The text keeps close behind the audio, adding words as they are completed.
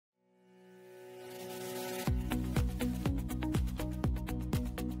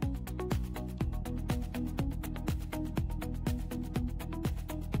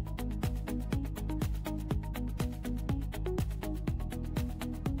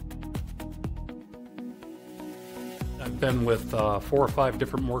I've been with 4 or 5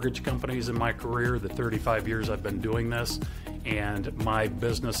 different mortgage companies in my career, the 35 years I've been doing this, and my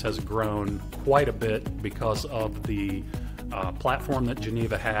business has grown quite a bit because of the platform that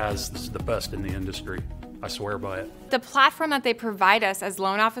Geneva has. This is the best in the industry. I swear by it. The platform that they provide us as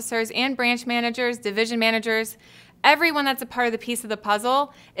loan officers and branch managers, division managers, everyone that's a part of the piece of the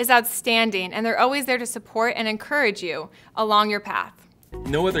puzzle is outstanding, and they're always there to support and encourage you along your path.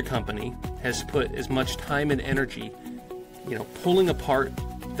 No other company has put as much time and energy, pulling apart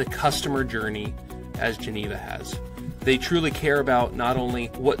the customer journey as Geneva has. They truly care about not only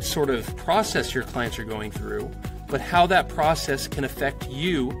what sort of process your clients are going through, but how that process can affect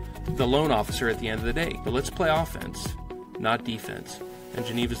you, the loan officer, at the end of the day. But let's play offense, not defense. And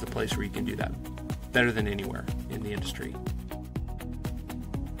Geneva's the place where you can do that better than anywhere in the industry.